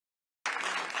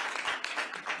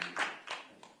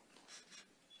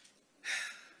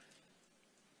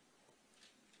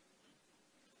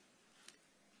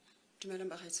Dumelang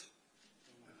bagaetsho.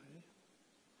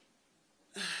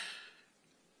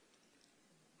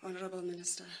 Honorable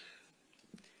Minister,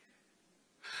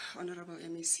 Honorable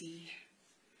MEC,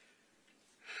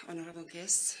 Honorable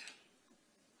guests,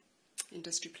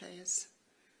 industry players,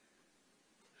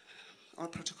 all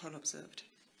protocol observed.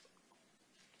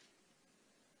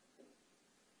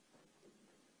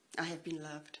 I have been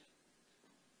loved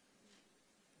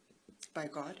by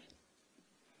God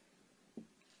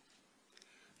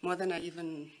more than I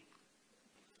even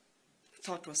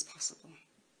thought was possible,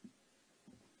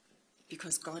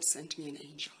 because God sent me an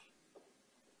angel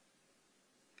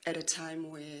at a time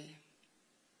where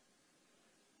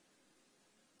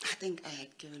I think I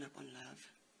had given up on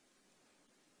love.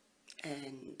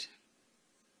 And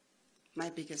my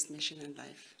biggest mission in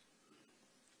life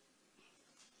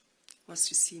was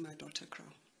to see my daughter grow.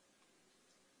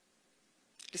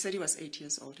 They said he was 8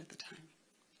 years old at the time.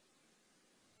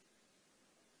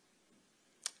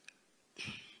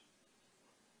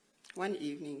 One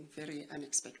evening, very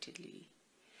unexpectedly,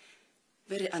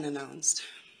 very unannounced,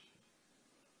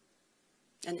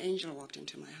 an angel walked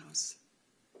into my house.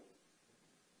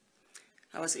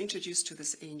 I was introduced to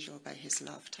this angel by his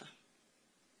laughter,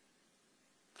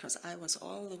 because I was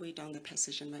all the way down the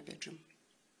passage in my bedroom,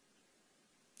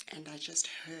 and I just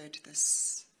heard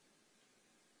this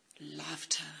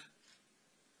laughter,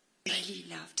 belly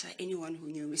laughter. Anyone who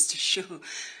knew Mr. Shaw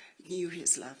knew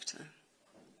his laughter,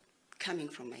 coming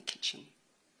from my kitchen.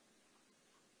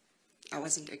 I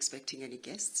wasn't expecting any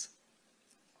guests.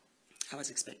 I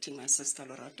was expecting my sister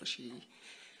Lorato. She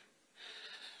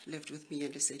lived with me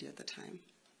in the city at the time.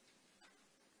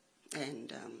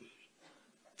 And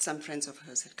some friends of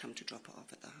hers had come to drop her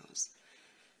off at the house.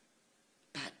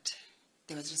 But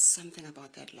there was just something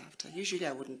about that laughter. Usually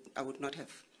I would not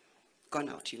have gone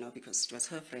out, because it was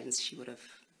her friends. She would have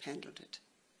handled it.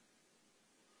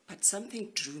 But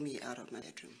something drew me out of my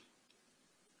bedroom.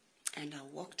 And I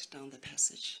walked down the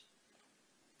passage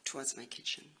towards my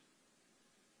kitchen.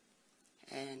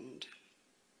 And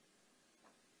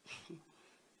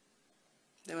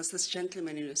there was this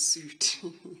gentleman in a suit,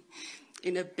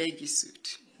 in a baggy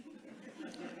suit,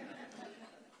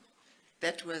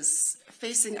 that was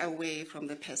facing away from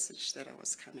the passage that I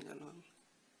was coming along.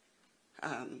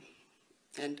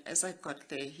 And as I got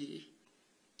there, he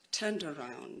turned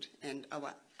around and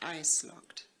our eyes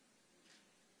locked.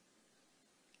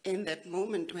 In that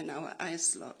moment when our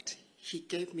eyes locked, he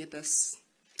gave me this.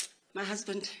 My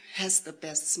husband has the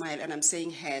best smile, and I'm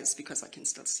saying has because I can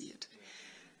still see it.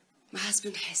 My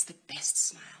husband has the best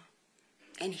smile.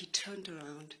 And he turned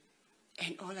around,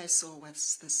 and all I saw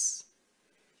was this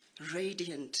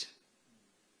radiant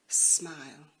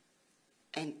smile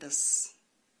and this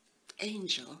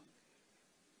angel.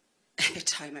 At the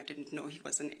time, I didn't know he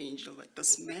was an angel, but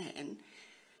this man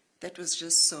that was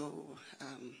just so,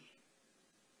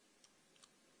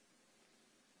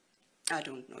 I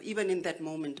don't know, even in that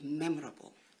moment,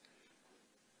 memorable.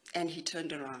 And he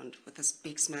turned around with this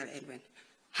big smile and went,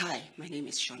 "Hi, my name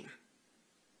is Shona."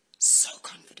 So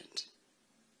confident.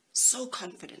 So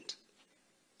confident.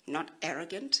 Not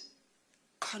arrogant,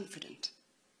 confident.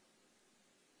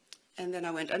 And then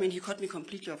I went, he caught me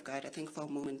completely off guard. I think for a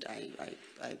moment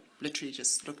I literally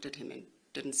just looked at him and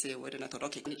didn't say a word, and I thought,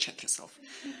 okay, can you check yourself?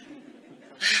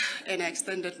 And I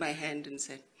extended my hand and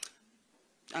said,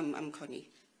 I'm Connie.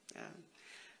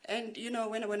 And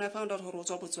when I found out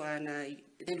Botswana,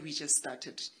 then we just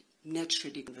started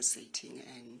naturally conversating,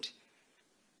 and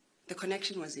the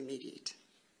connection was immediate.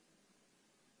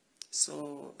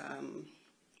 So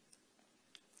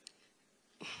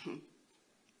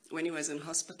when he was in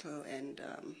hospital and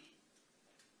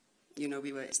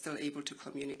we were still able to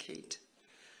communicate,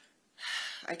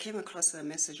 I came across a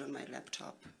message on my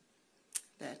laptop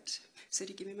that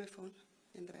said, "Give me my phone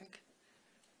in the back."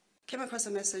 Came across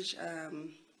a message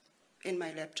in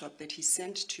my laptop that he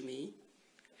sent to me.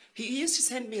 He used to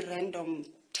send me random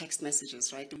text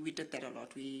messages, right? We did that a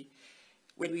lot.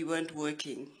 When we weren't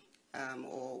working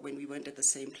or when we weren't at the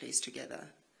same place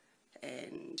together,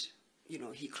 and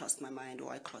he crossed my mind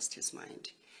or I crossed his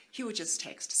mind, he would just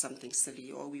text something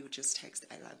silly, or we would just text,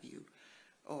 "I love you,"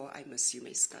 or "I miss you,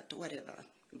 Meskat," or whatever.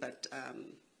 But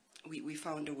we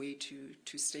found a way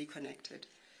to stay connected.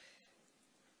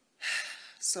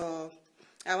 So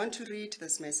I want to read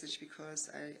this message because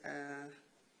I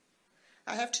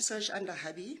have to search under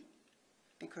hubby,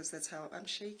 because that's how I'm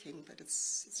shaking, but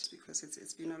it's because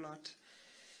it's been a lot.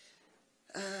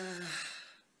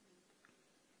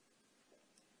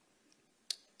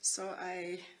 So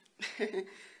I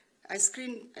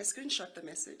screenshot the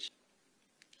message,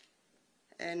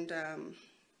 and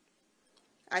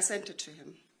I sent it to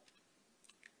him.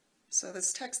 So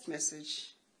this text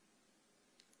message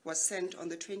was sent on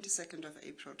the 22nd of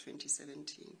April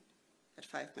 2017 at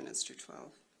 5 minutes to 12.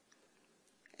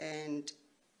 And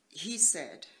he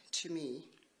said to me,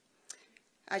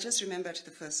 I just remembered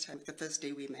the first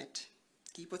day we met.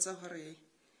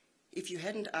 If you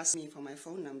hadn't asked me for my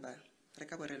phone number,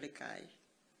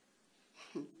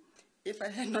 if I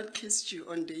had not kissed you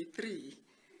on day 3,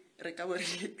 that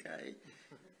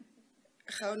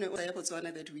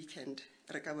weekend,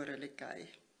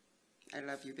 I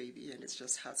love you, baby, and it's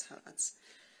just hearts, hearts.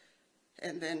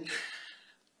 And then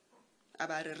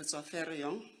Abare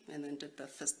Rizoferion, and then did the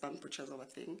fist bump, which was our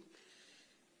thing,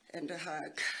 and a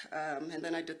hug. And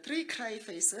then I did 3 cry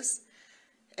faces,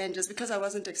 and just because I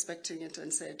wasn't expecting it,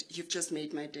 and said, you've just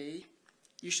made my day.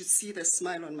 You should see the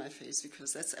smile on my face,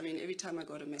 because that's, I mean, every time I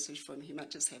got a message from him, I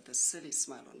just have this silly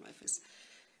smile on my face,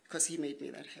 because he made me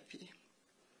that happy.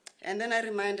 And then I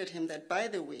reminded him that, by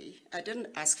the way, I didn't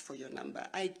ask for your number.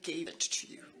 I gave it to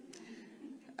you.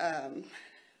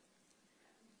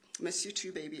 Miss you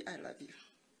too, baby. I love you.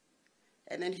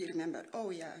 And then he remembered,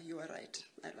 oh, yeah, you are right.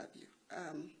 I love you.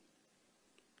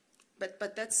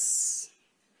 But that's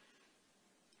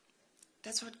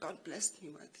what God blessed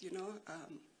me with, you know.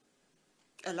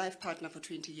 A life partner for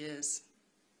 20 years.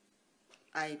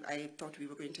 I thought we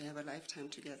were going to have a lifetime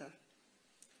together.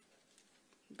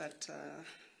 But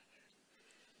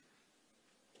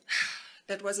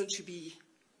that wasn't to be.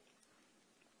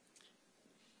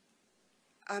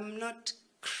 I'm not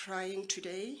crying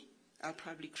today. I'll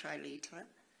probably cry later.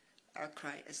 I'll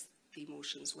cry as the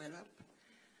emotions well up.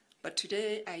 But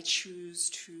today I choose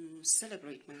to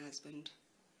celebrate my husband.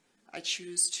 I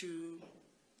choose to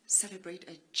celebrate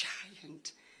a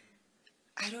giant.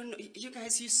 I don't know, you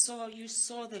guys, you saw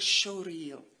the show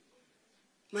reel.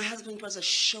 My husband was a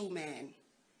showman,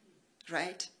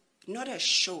 right? Not a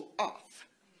show off.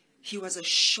 He was a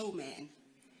showman.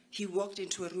 He walked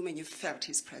into a room and you felt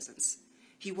his presence.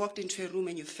 He walked into a room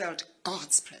and you felt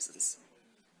God's presence.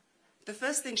 The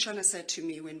first thing Shona said to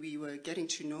me when we were getting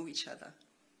to know each other,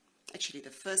 actually the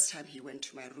first time he went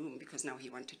to my room, because now he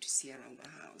wanted to see around the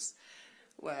house,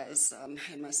 was,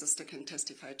 and my sister can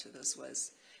testify to this,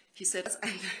 was, he said,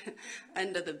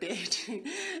 under the bed.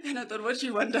 And I thought, what do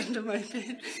you want under my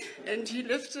bed? And he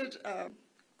lifted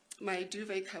my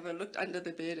duvet cover, looked under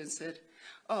the bed and said,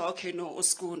 oh, okay, no,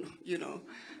 oskun, you know.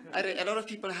 A lot of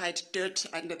people hide dirt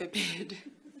under the bed.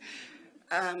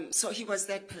 So he was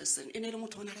that person.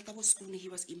 He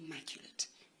was immaculate.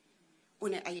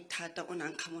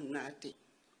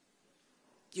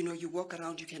 You know, you walk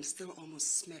around, you can still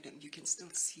almost smell him. You can still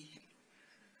see him.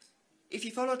 If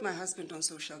you followed my husband on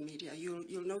social media,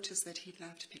 you'll notice that he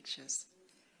loved pictures.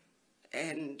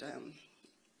 And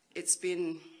it's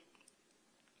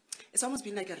almost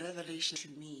been like a revelation to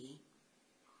me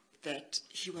that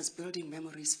he was building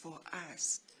memories for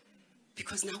us.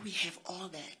 Because now we have all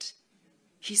that.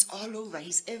 He's all over,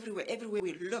 he's everywhere. Everywhere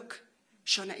we look,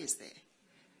 Shona is there.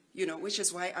 You know, which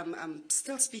is why I'm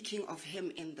still speaking of him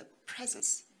in the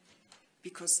presence.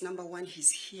 Because number one,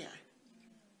 he's here.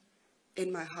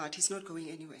 In my heart, he's not going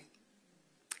anywhere.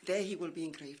 There he will be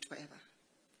engraved forever.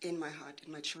 In my heart,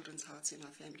 in my children's hearts, in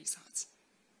our family's hearts.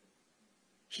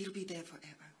 He'll be there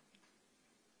forever.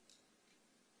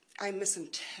 I miss him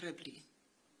terribly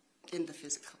in the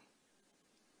physical.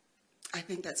 I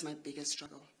think that's my biggest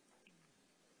struggle.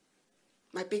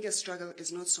 My biggest struggle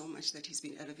is not so much that he's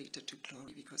been elevated to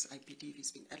glory, because I believe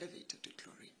he's been elevated to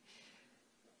glory.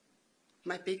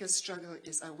 My biggest struggle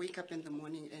is I wake up in the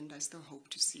morning and I still hope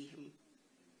to see him.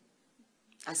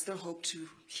 I still hope to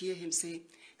hear him say,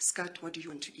 Scott, what do you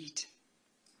want to eat?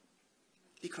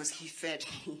 Because he fed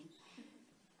me.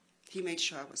 He made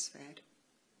sure I was fed.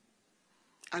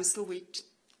 I'm still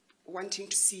wanting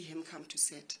to see him come to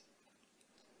set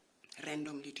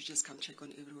randomly, to just come check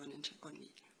on everyone and check on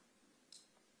me.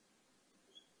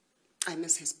 I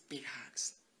miss his big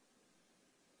hugs.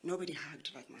 Nobody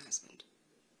hugged like my husband.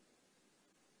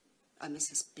 I miss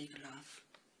his big love.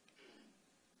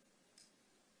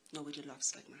 Nobody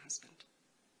loves like my husband.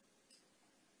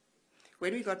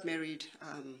 When we got married,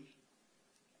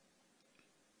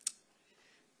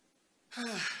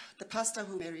 the pastor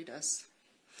who married us,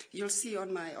 you'll see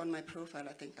on my profile,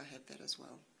 I think I have that as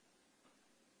well.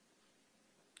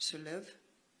 To live,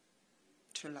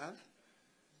 to love,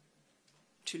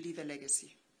 to leave a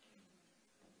legacy.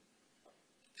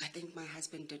 I think my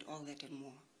husband did all that and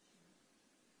more.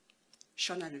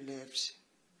 Shona lived.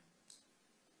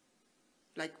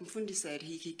 Like Mfundi said,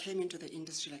 he came into the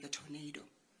industry like a tornado.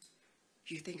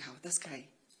 You think, how this guy,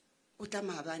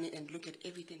 Utamahabani, and look at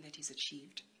everything that he's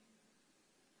achieved.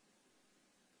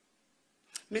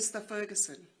 Mr.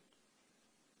 Ferguson,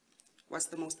 was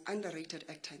the most underrated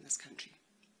actor in this country.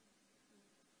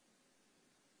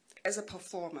 As a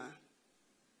performer,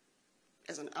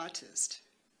 as an artist,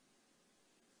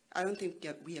 I don't think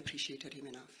we appreciated him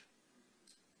enough.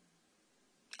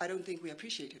 I don't think we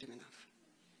appreciated him enough.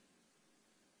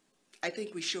 I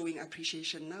think we're showing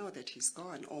appreciation now that he's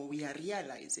gone, or we are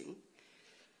realizing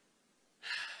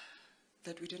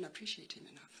that we didn't appreciate him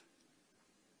enough.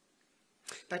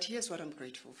 But here's what I'm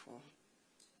grateful for.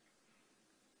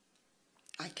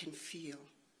 I can feel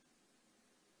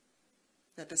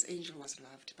that this angel was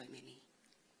loved by many.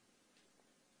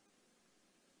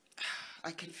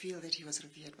 I can feel that he was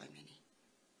revered by many.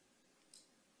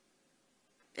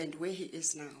 And where he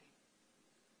is now,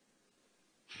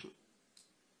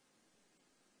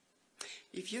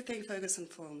 if you think Ferguson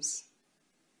Films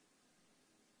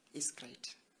is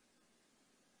great,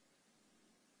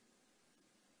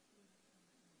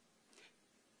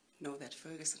 know that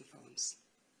Ferguson Films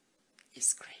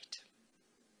is great.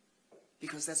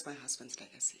 Because that's my husband's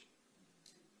legacy.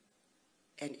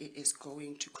 And it is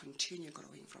going to continue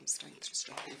growing from strength to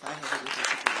strength if I have anything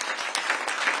to do with it.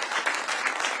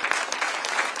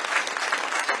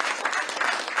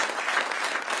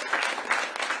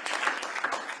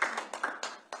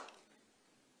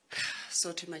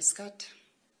 So to my scut,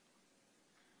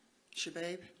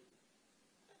 Shababe,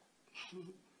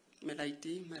 my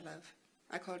lady, my love.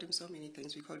 I called him so many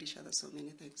things. We called each other so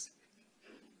many things.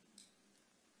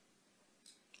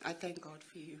 I thank God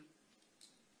for you.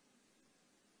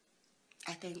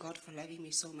 I thank God for loving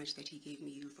me so much that he gave me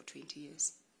you for 20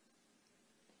 years.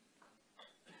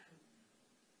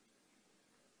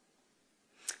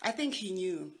 I think he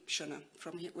knew, Shona,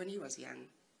 from when he was young.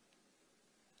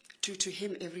 To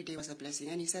him, every day was a blessing.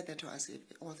 And he said that to us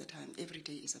all the time. Every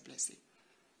day is a blessing.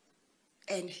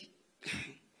 And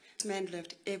this man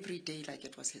lived every day like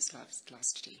it was his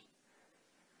last day.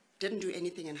 Didn't do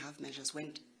anything in half measures.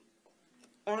 Went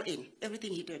all in.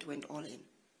 Everything he did went all in.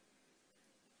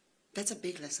 That's a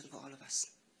big lesson for all of us.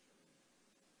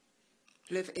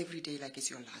 Live every day like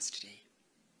it's your last day.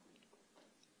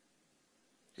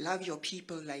 Love your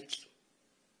people like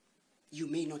you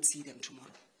may not see them tomorrow.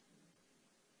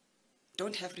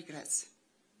 Don't have regrets.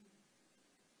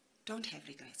 Don't have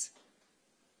regrets.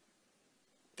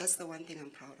 That's the one thing I'm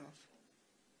proud of.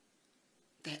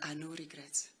 There are no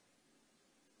regrets,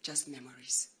 just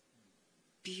memories.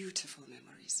 Beautiful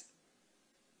memories.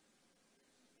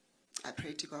 I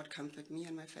pray to God comfort me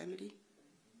and my family.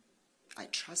 I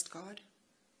trust God.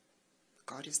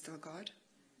 God is still God.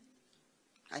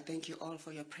 I thank you all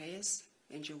for your prayers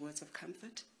and your words of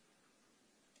comfort.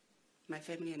 My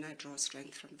family and I draw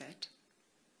strength from that.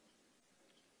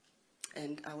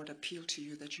 And I would appeal to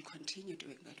you that you continue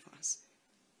doing that for us.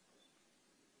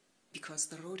 Because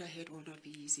the road ahead will not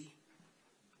be easy.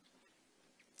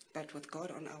 But with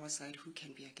God on our side, who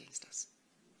can be against us?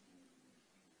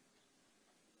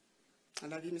 I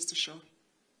love you, Mr. Shaw.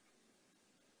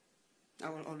 I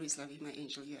will always love you, my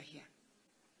angel. You are here.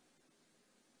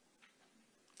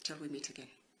 Till we meet again.